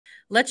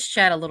let's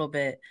chat a little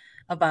bit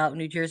about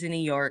New Jersey, New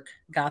York,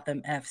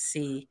 Gotham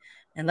FC.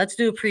 And let's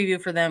do a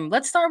preview for them.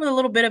 Let's start with a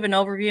little bit of an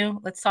overview.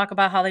 Let's talk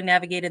about how they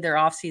navigated their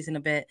offseason a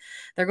bit.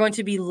 They're going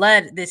to be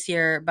led this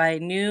year by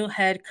new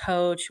head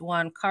coach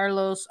Juan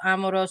Carlos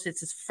Amorós. It's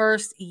his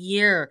first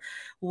year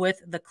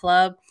with the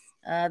club.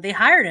 They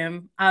hired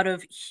him out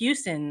of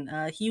Houston.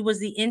 He was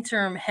the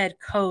interim head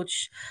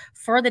coach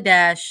for the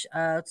Dash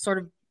sort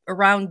of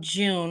around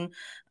June,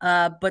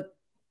 but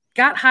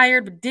got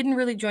hired, but didn't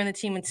really join the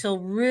team until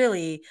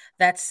really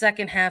that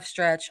second half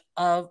stretch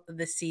of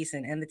the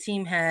season. And the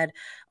team had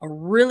a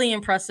really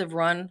impressive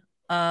run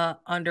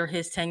under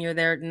his tenure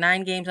there.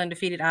 9 games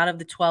undefeated out of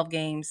the 12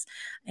 games.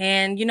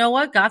 And you know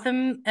what?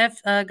 Gotham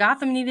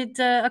needed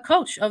a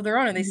coach of their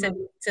own. And they said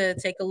to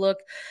take a look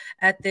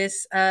at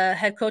this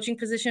head coaching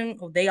position.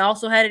 They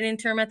also had an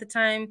interim at the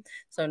time.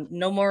 So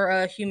no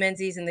more Hugh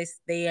Menzies. And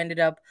they ended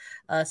up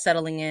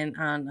settling in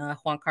on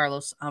Juan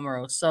Carlos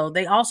Amorós. So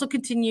they also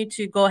continue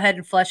to go ahead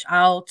and flesh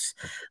out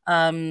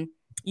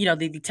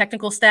the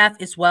technical staff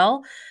as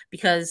well,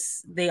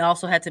 because they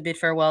also had to bid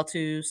farewell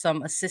to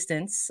some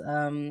assistants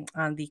on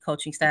the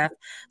coaching staff.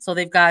 So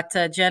they've got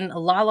Jen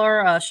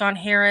Lawler, Sean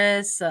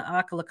Harris,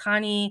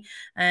 Akalakani,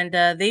 and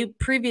they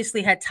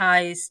previously had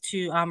ties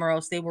to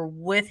Amorós. They were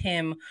with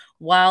him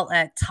while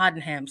at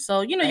Tottenham.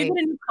 So, you get a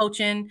new coach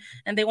in,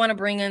 and they want to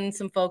bring in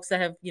some folks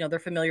that have, they're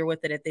familiar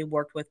with it, that they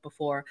worked with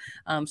before.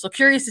 So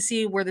curious to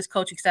see where this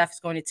coaching staff is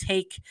going to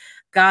take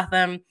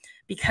Gotham,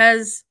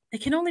 because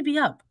it can only be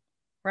up,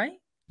 right?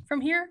 From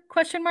here?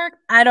 Question mark?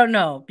 I don't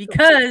know,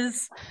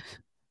 because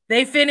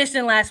they finished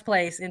in last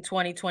place in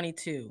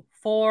 2022.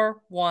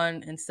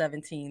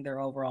 4-1-17, their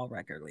overall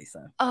record,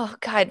 Lisa. Oh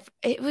God,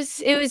 it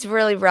was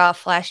really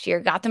rough last year.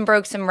 Gotham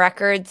broke some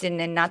records, and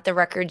then not the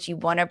records you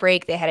want to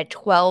break. They had a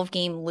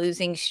 12-game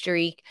losing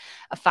streak,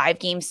 a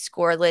 5-game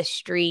scoreless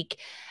streak.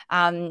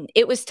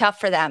 It was tough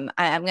for them.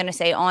 I'm going to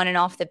say on and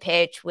off the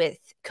pitch, with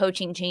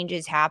coaching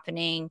changes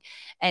happening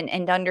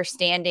and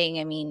understanding.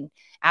 I mean,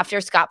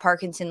 after Scott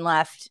Parkinson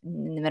left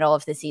in the middle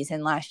of the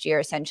season last year,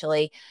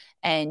 essentially,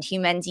 and Hugh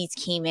Menzies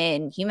came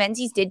in, Hugh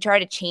Menzies did try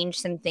to change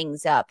some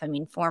things up. I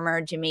mean,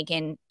 former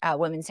Jamaican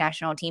women's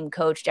national team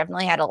coach,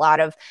 definitely had a lot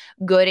of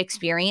good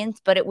experience,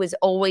 but it was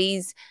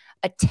always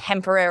a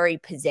temporary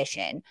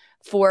position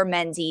for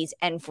Menzies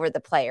and for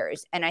the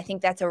players. And I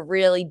think that's a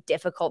really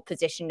difficult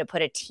position to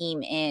put a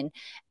team in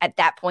at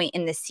that point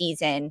in the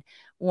season,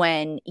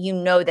 when you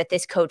know that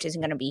this coach isn't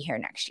going to be here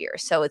next year.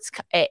 So it's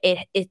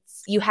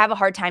you have a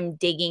hard time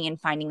digging and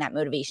finding that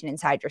motivation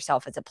inside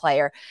yourself as a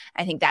player.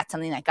 I think that's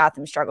something that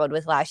Gotham struggled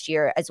with last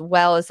year, as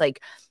well as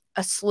like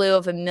a slew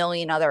of a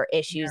million other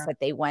issues that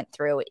they went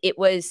through. It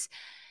was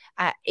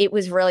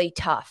really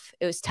tough.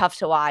 It was tough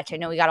to watch. I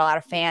know we got a lot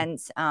of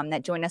fans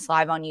that joined us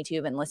live on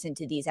YouTube and listened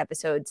to these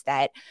episodes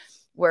that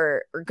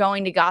were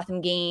going to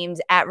Gotham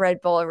games at Red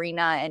Bull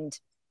Arena, and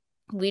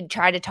we'd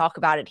try to talk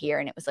about it here.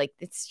 And it was like,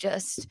 it's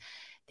just,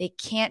 they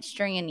can't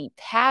string any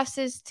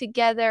passes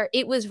together.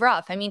 It was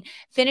rough. I mean,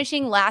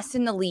 finishing last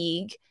in the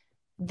league,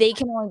 they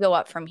can only go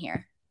up from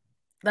here.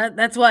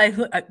 That's why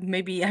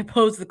maybe I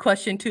posed the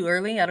question too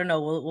early. I don't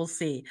know. We'll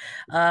see.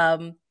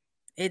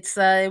 It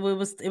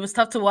was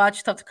tough to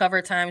watch, tough to cover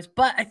at times,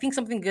 but I think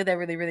something good that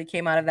really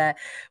came out of that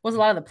was a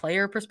lot of the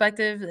player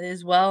perspective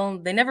as well.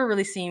 They never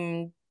really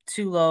seemed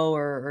too low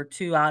or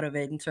too out of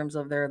it in terms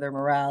of their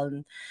morale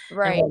and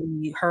what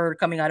we heard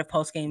coming out of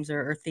post games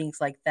or things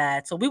like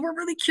that. So we were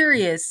really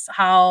curious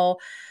how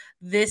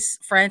this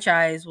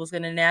franchise was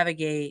going to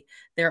navigate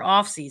their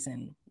off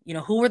season.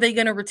 Who were they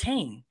going to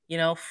retain,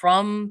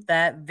 from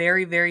that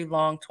very, very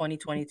long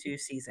 2022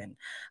 season?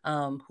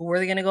 Who were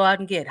they going to go out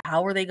and get?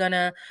 How were they going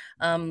to,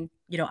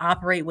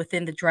 operate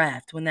within the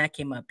draft when that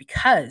came up?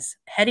 Because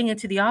heading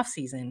into the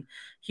offseason,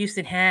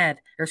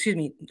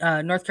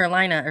 North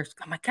Carolina,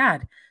 oh my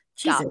God,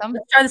 Jesus,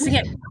 let's try this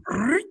again.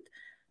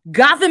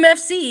 Gotham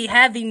FC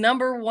had the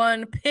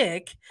 #1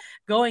 pick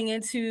going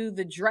into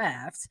the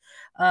draft.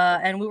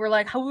 And we were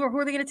like, who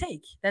are they going to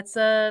take?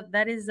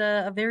 That is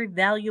a very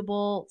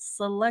valuable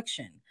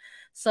selection.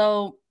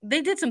 So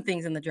they did some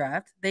things in the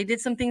draft. They did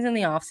some things in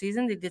the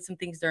offseason. They did some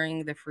things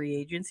during the free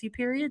agency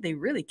period. They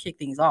really kicked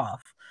things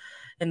off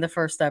in the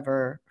first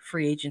ever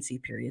free agency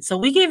period. So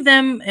we gave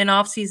them an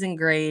offseason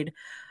grade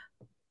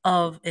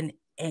of an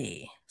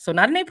A. So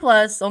not an A+.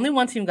 Only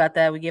one team got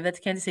that. We gave that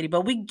to Kansas City,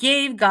 but we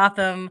gave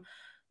Gotham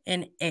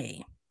an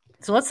A.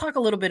 So let's talk a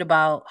little bit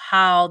about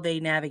how they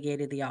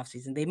navigated the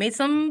offseason. They made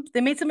some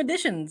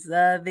additions.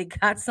 They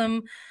got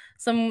some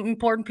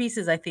important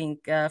pieces, I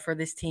think, for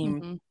this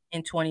team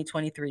in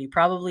 2023.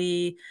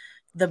 Probably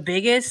the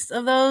biggest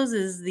of those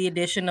is the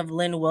addition of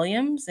Lynn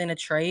Williams in a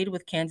trade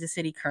with Kansas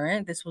City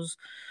Current. This was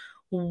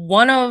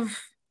one of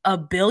a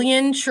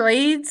billion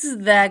trades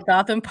that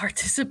Gotham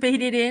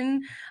participated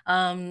in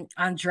on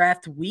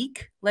draft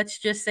week, let's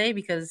just say,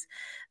 because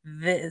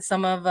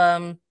some of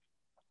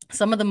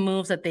the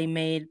moves that they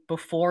made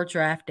before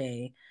draft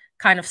day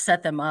kind of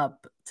set them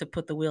up to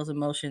put the wheels in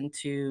motion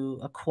to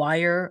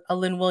acquire a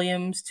Lynn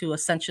Williams, to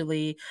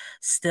essentially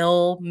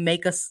still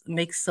make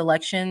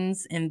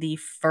selections in the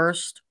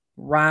first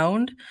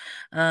round.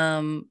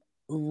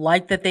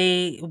 Like that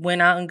they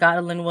went out and got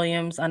a Lynn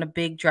Williams on a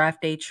big draft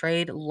day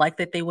trade. Like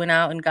that they went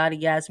out and got a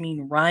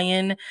Yasmin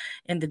Ryan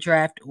in the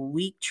draft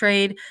week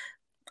trade.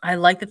 I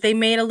like that they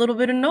made a little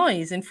bit of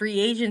noise in free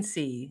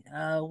agency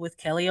with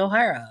Kelly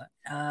O'Hara.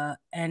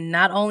 And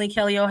not only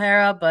Kelly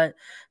O'Hara, but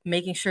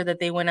making sure that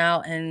they went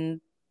out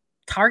and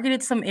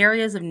targeted some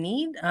areas of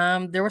need.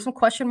 There were some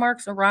question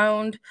marks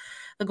around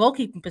the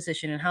goalkeeping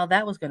position and how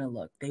that was going to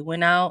look. They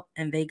went out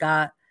and they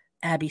got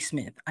Abby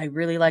Smith. I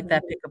really like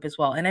that pickup as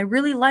well. And I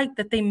really like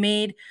that they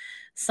made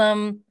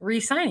some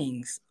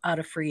re-signings out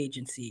of free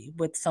agency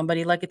with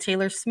somebody like a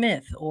Taylor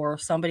Smith or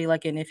somebody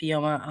like an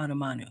Ifeoma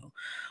Onumanu.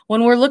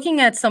 When we're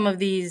looking at some of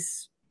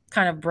these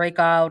kind of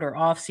breakout or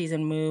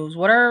off-season moves,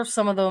 what are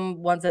some of the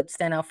ones that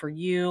stand out for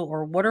you,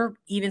 or what are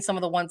even some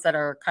of the ones that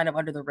are kind of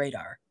under the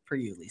radar for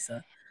you,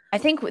 Lisa? I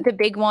think the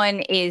big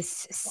one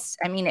is,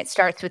 I mean, it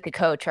starts with the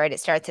coach, right? It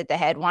starts at the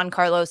head. Juan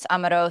Carlos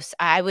Amorós.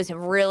 I was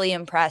really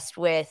impressed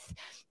with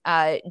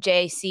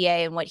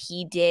JCA and what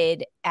he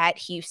did at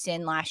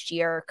Houston last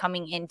year,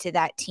 coming into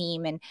that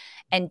team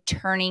and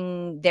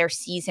turning their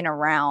season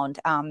around.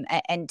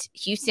 And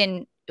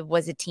Houston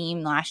was a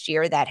team last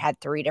year that had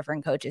 3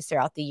 different coaches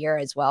throughout the year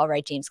as well,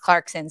 right? James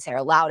Clarkson,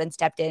 Sarah Loudon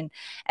stepped in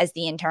as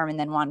the interim, and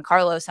then Juan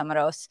Carlos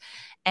Amorós.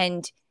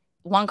 And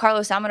Juan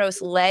Carlos Amorós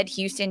led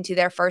Houston to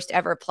their first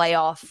ever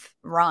playoff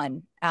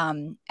run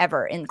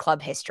ever in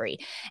club history.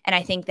 And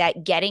I think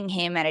that getting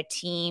him at a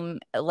team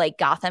like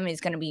Gotham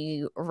is going to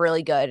be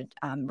really good,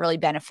 really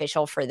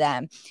beneficial for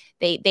them.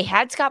 They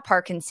had Scott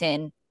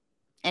Parkinson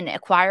and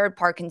acquired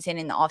Parkinson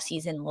in the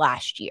offseason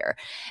last year.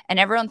 And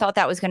everyone thought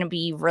that was going to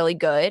be really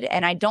good.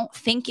 And I don't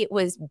think it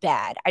was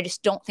bad. I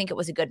just don't think it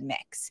was a good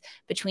mix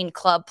between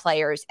club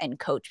players and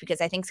coach,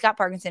 because I think Scott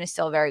Parkinson is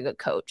still a very good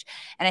coach.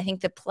 And I think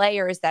the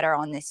players that are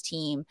on this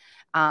team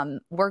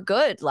were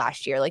good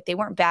last year. Like, they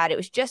weren't bad. It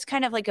was just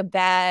kind of like a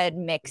bad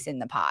mix in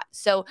the pot.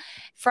 So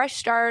fresh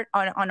start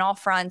on all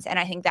fronts. And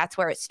I think that's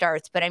where it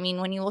starts. But I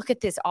mean, when you look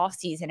at this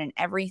offseason and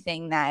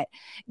everything that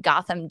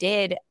Gotham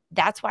did,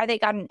 that's why they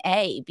got an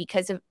A,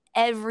 because of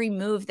every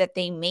move that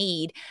they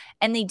made.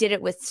 And they did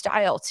it with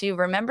style too.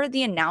 Remember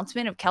the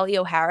announcement of Kelly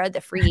O'Hara,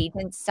 the free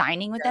agent,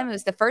 signing with them? It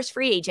was the first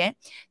free agent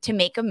to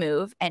make a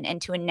move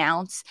and to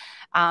announce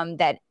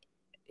that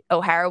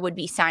O'Hara would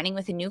be signing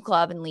with a new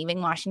club and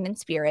leaving Washington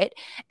Spirit.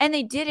 And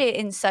they did it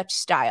in such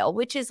style,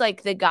 which is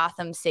like the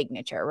Gotham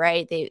signature,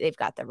 right? They've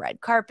got the red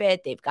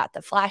carpet, they've got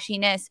the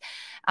flashiness.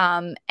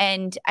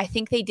 And I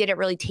think they did it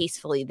really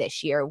tastefully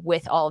this year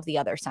with all of the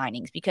other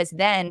signings, because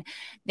then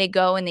they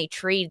go and they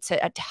trade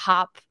a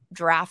top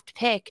draft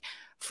pick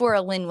for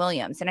a Lynn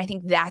Williams. And I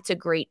think that's a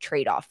great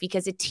trade-off,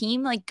 because a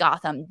team like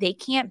Gotham, they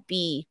can't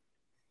be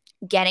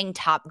getting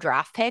top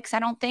draft picks. I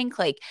don't think,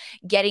 like,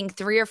 getting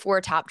 3 or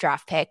 4 top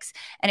draft picks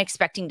and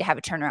expecting to have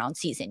a turnaround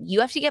season. You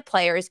have to get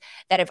players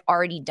that have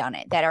already done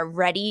it, that are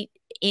ready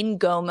in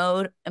go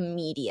mode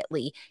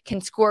immediately,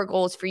 can score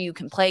goals for you,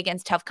 can play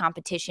against tough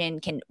competition,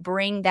 can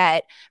bring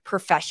that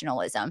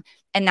professionalism.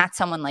 And that's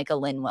someone like a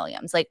Lynn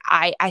Williams. Like,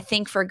 I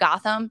think for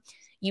Gotham,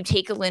 you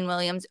take a Lynn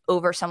Williams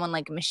over someone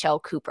like Michelle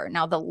Cooper.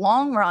 Now, the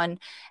long run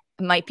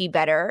might be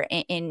better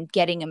in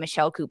getting a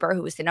Michelle Cooper,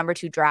 who was the number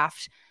 2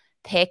 draft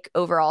pick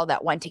overall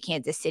that went to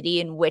Kansas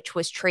City, and which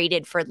was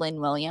traded for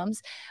Lynn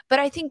Williams. But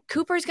I think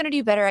Cooper is going to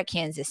do better at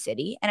Kansas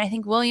City, and I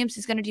think Williams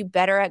is going to do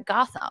better at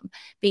Gotham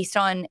based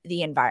on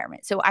the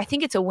environment. So I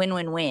think it's a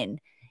win-win-win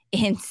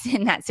in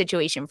that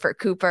situation for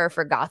Cooper,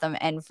 for Gotham,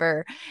 and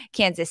for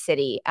Kansas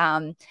City.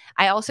 I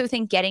also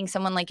think getting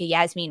someone like a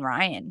Yasmin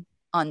Ryan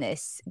on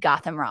this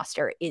Gotham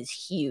roster is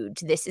huge.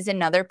 This is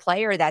another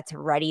player that's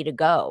ready to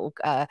go.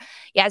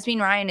 Yasmin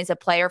Ryan is a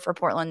player for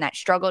Portland that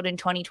struggled in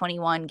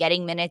 2021,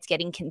 getting minutes,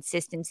 getting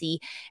consistency,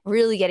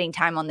 really getting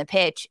time on the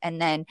pitch.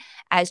 And then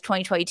as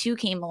 2022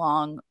 came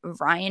along,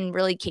 Ryan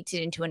really kicked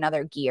it into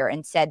another gear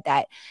and said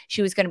that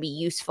she was going to be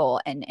useful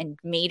and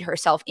made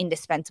herself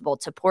indispensable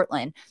to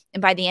Portland.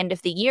 And by the end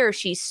of the year,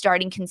 she's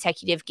starting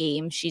consecutive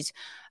games. She's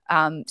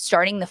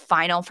starting the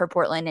final for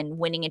Portland and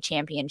winning a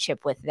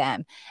championship with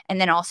them. And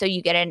then also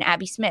you get an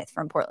Abby Smith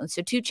from Portland.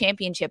 So 2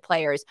 championship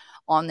players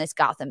on this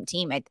Gotham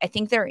team. I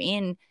think they're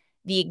in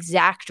the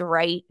exact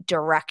right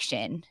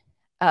direction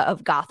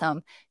of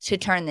Gotham to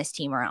turn this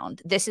team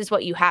around. This is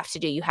what you have to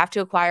do. You have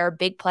to acquire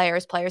big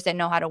players, players that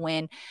know how to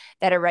win,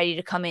 that are ready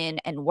to come in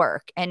and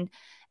work. And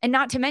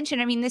not to mention,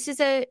 I mean, this is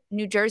a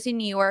New Jersey,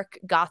 New York,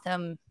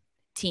 Gotham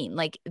team.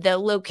 Like, the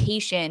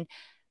location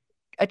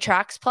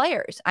attracts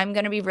players. I'm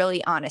going to be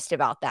really honest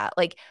about that.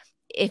 Like,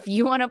 if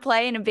you want to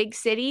play in a big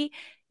city,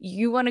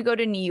 you want to go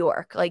to New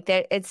York. Like,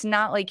 that, it's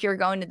not like you're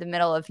going to the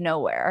middle of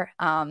nowhere.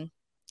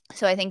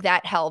 So I think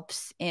that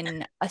helps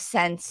in a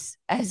sense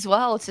as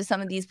well to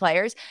some of these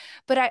players.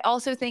 But I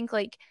also think,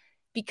 like,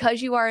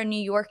 because you are a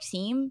New York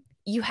team,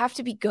 you have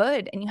to be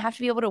good and you have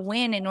to be able to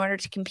win in order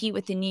to compete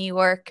with the New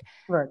York,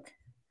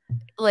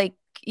 like,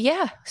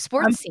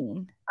 sports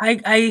scene.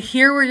 I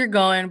hear where you're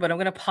going, but I'm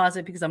going to pause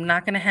it because I'm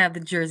not going to have the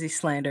Jersey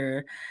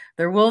slander.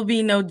 There will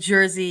be no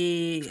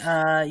Jersey,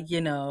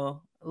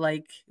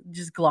 like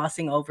just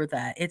glossing over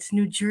that. It's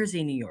New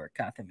Jersey, New York,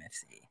 Gotham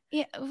FC.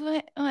 Yeah,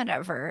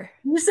 whatever.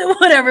 You said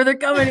whatever. They're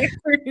coming here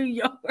for New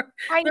York.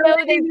 I They're know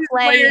they making these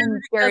play players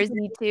in because of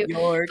Jersey too, New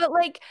York. but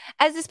like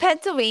as this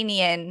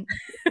Pennsylvanian,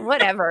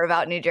 whatever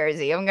about New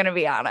Jersey. I'm gonna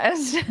be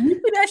honest. You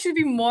should actually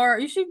be more.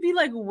 You should be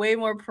like way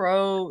more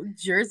pro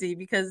Jersey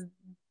because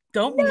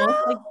don't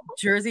most like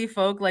Jersey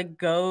folk like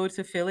go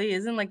to Philly?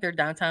 Isn't like their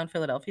downtown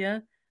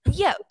Philadelphia?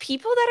 Yeah,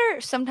 people that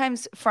are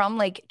sometimes from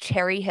like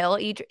Cherry Hill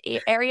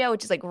area,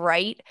 which is like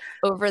right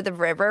over the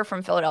river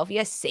from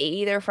Philadelphia,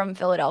 say they're from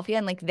Philadelphia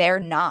and like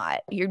they're not.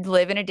 You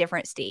live in a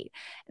different state.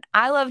 And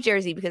I love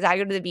Jersey because I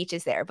go to the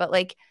beaches there, but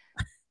like,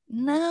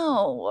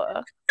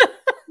 no,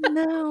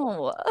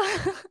 no.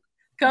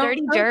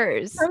 Dirty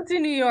Jers. Come to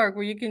New York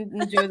where you can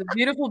enjoy the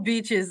beautiful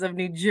beaches of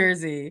New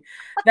Jersey.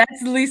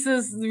 That's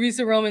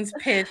Lisa Roman's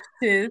pitch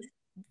to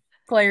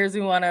players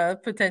who want to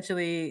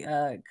potentially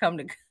come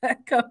to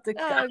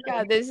Oh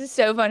God, this is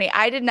so funny.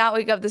 I did not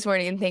wake up this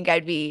morning and think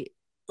I'd be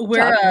talking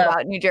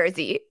about New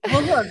Jersey.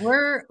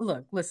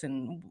 Well,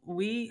 listen,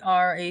 we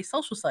are a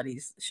social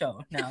studies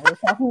show now. We're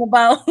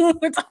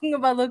talking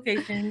about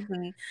locations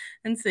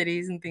and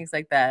cities and things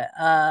like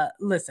that.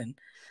 Listen,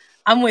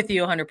 I'm with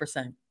you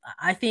 100%.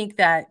 I think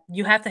that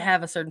you have to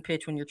have a certain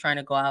pitch when you're trying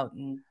to go out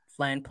and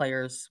land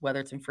players,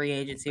 whether it's in free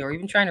agency or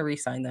even trying to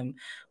re-sign them,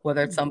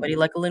 whether it's somebody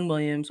like a Lynn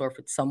Williams or if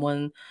it's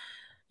someone,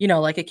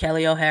 like a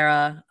Kelly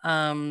O'Hara,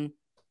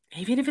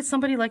 even if it's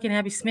somebody like an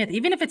Abby Smith,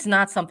 even if it's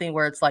not something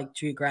where it's like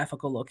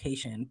geographical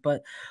location,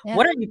 but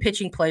what are you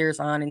pitching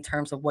players on in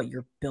terms of what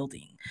you're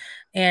building?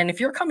 And if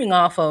you're coming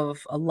off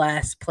of a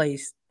last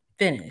place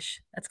finish,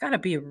 that's got to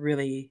be a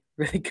really,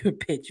 really good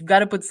pitch. You've got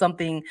to put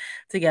something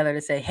together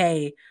to say,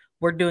 hey,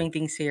 we're doing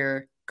things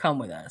here. Come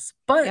with us.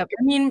 But I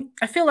mean,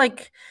 I feel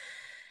like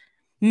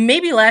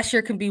maybe last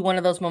year can be one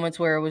of those moments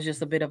where it was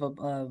just a bit of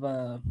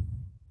a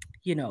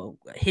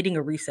hitting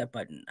a reset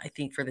button, I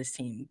think, for this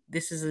team.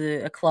 This is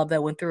a club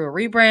that went through a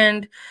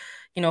rebrand,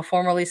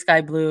 formerly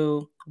Sky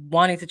Blue,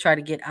 wanting to try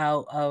to get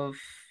out of,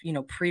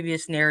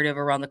 previous narrative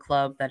around the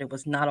club that it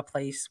was not a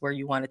place where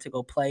you wanted to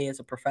go play as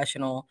a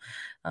professional.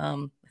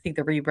 I think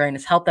the rebrand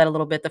has helped that a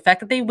little bit. The fact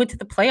that they went to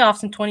the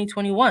playoffs in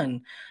 2021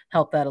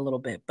 helped that a little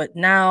bit. But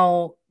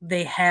now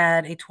they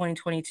had a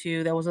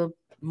 2022 that was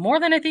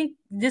more than I think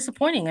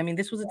disappointing. I mean,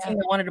 this was a team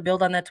that wanted to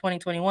build on that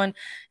 2021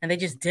 and they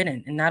just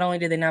didn't. And not only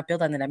did they not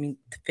build on that, I mean,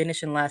 to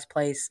finish in last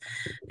place,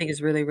 I think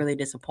is really, really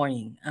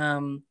disappointing.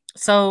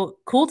 So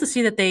cool to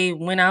see that they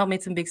went out,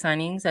 made some big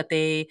signings, that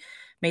they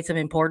made some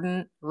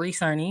important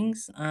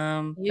re-signings,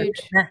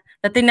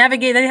 that they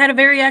navigate. They had a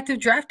very active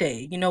draft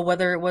day,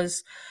 whether it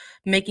was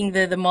making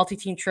the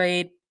multi-team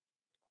trade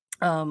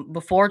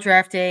before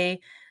draft day,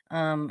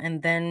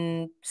 and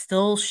then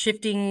still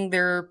shifting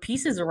their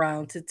pieces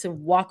around to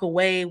walk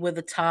away with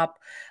a top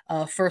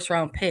first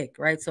round pick,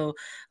 right? So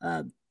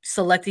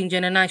selecting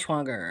Jenna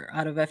Neishwanger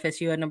out of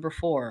FSU at number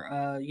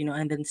 4,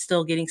 and then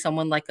still getting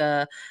someone like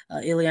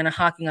Ileana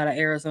Hawking out of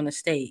Arizona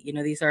State.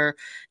 These are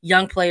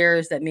young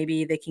players that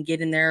maybe they can get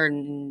in there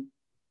and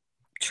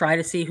try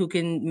to see who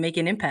can make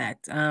an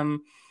impact.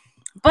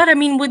 But I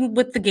mean,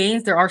 with the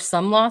gains, there are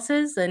some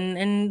losses,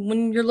 and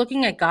when you're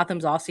looking at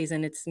Gotham's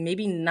offseason, it's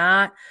maybe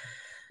not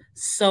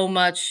so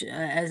much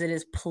as it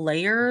is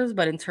players,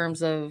 but in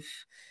terms of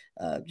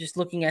just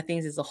looking at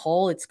things as a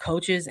whole, it's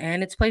coaches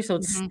and it's players, so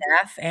it's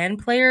staff and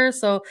players.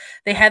 So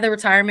they had the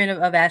retirement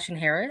of Ashton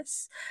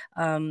Harris,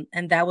 and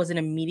that was an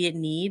immediate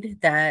need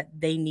that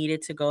they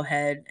needed to go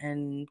ahead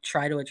and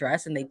try to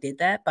address, and they did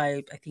that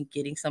by, I think,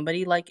 getting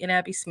somebody like an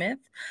Abby Smith.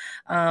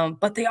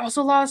 But they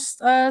also lost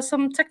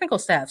some technical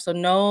staff, so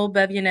no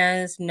Bev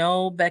Yanez,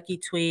 no Becky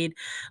Tweed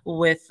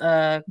with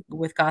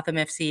Gotham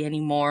FC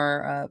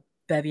anymore.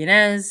 Bev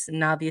Yanez,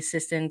 now the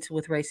assistant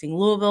with Racing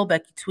Louisville,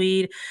 Becky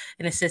Tweed,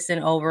 an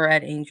assistant over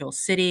at Angel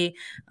City.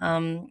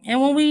 And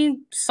when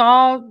we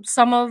saw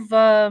some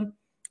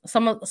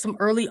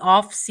early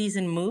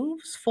off-season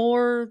moves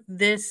for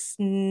this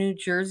New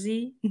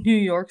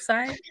York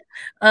side,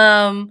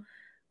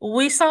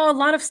 we saw a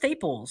lot of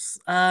staples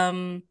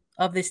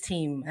of this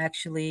team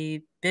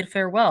actually bid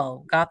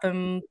farewell.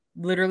 Gotham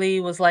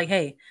literally was like,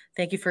 hey,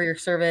 thank you for your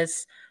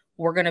service.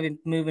 We're going to be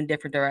moving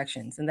different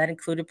directions. And that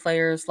included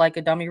players like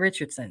a Dummy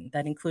Richardson.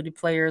 That included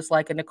players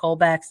like a Nicole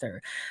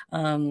Baxter,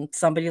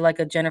 somebody like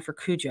a Jennifer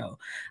Cujo.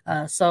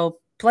 So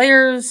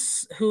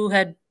players who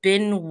had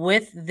been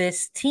with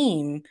this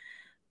team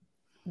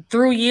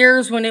through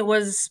years when it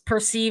was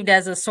perceived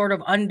as a sort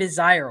of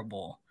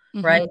undesirable,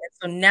 right? And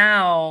so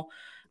now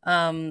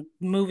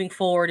moving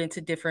forward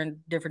into different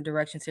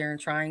directions here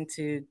and trying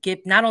to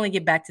not only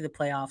get back to the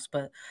playoffs,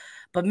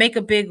 but make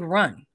a big run.